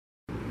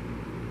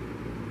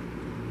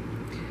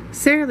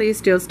Sara Lee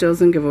Steals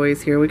and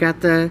Giveaways here. We got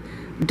the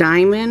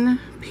diamond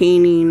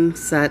painting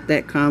set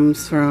that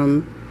comes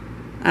from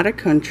out of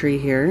country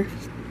here.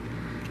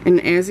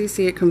 And as you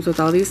see, it comes with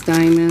all these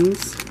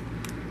diamonds.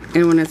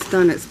 And when it's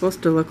done, it's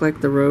supposed to look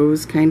like the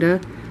rose, kinda,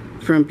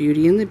 from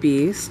Beauty and the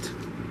Beast.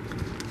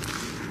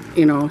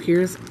 You know,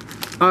 here's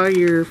all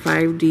your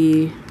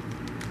 5D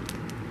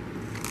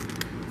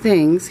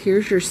things.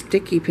 Here's your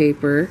sticky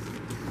paper.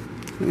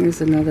 Here's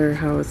another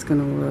how it's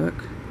gonna look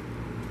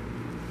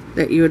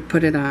that you would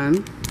put it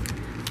on.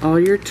 All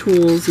your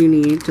tools you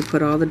need to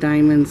put all the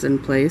diamonds in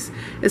place.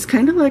 It's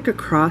kind of like a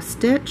cross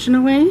stitch in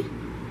a way,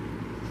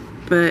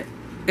 but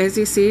as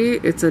you see,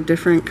 it's a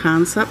different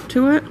concept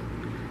to it.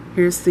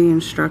 Here's the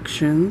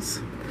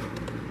instructions,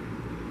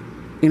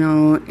 you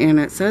know, and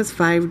it says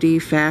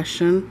 5D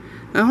fashion.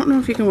 I don't know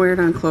if you can wear it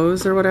on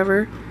clothes or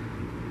whatever,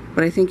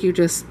 but I think you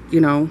just,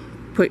 you know,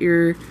 put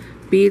your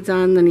beads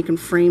on, then you can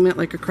frame it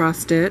like a cross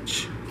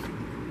stitch.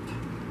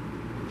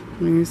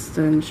 Here's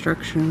the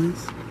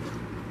instructions.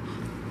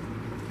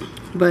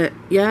 But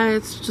yeah,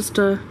 it's just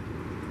a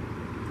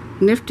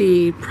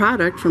nifty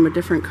product from a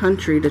different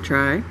country to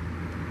try.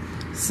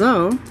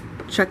 So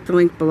check the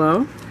link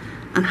below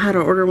on how to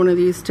order one of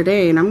these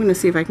today, and I'm going to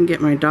see if I can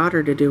get my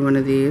daughter to do one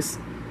of these,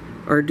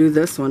 or do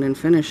this one and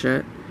finish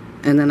it,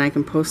 and then I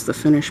can post the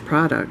finished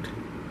product.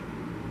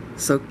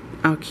 So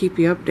I'll keep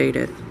you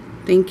updated.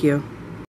 Thank you.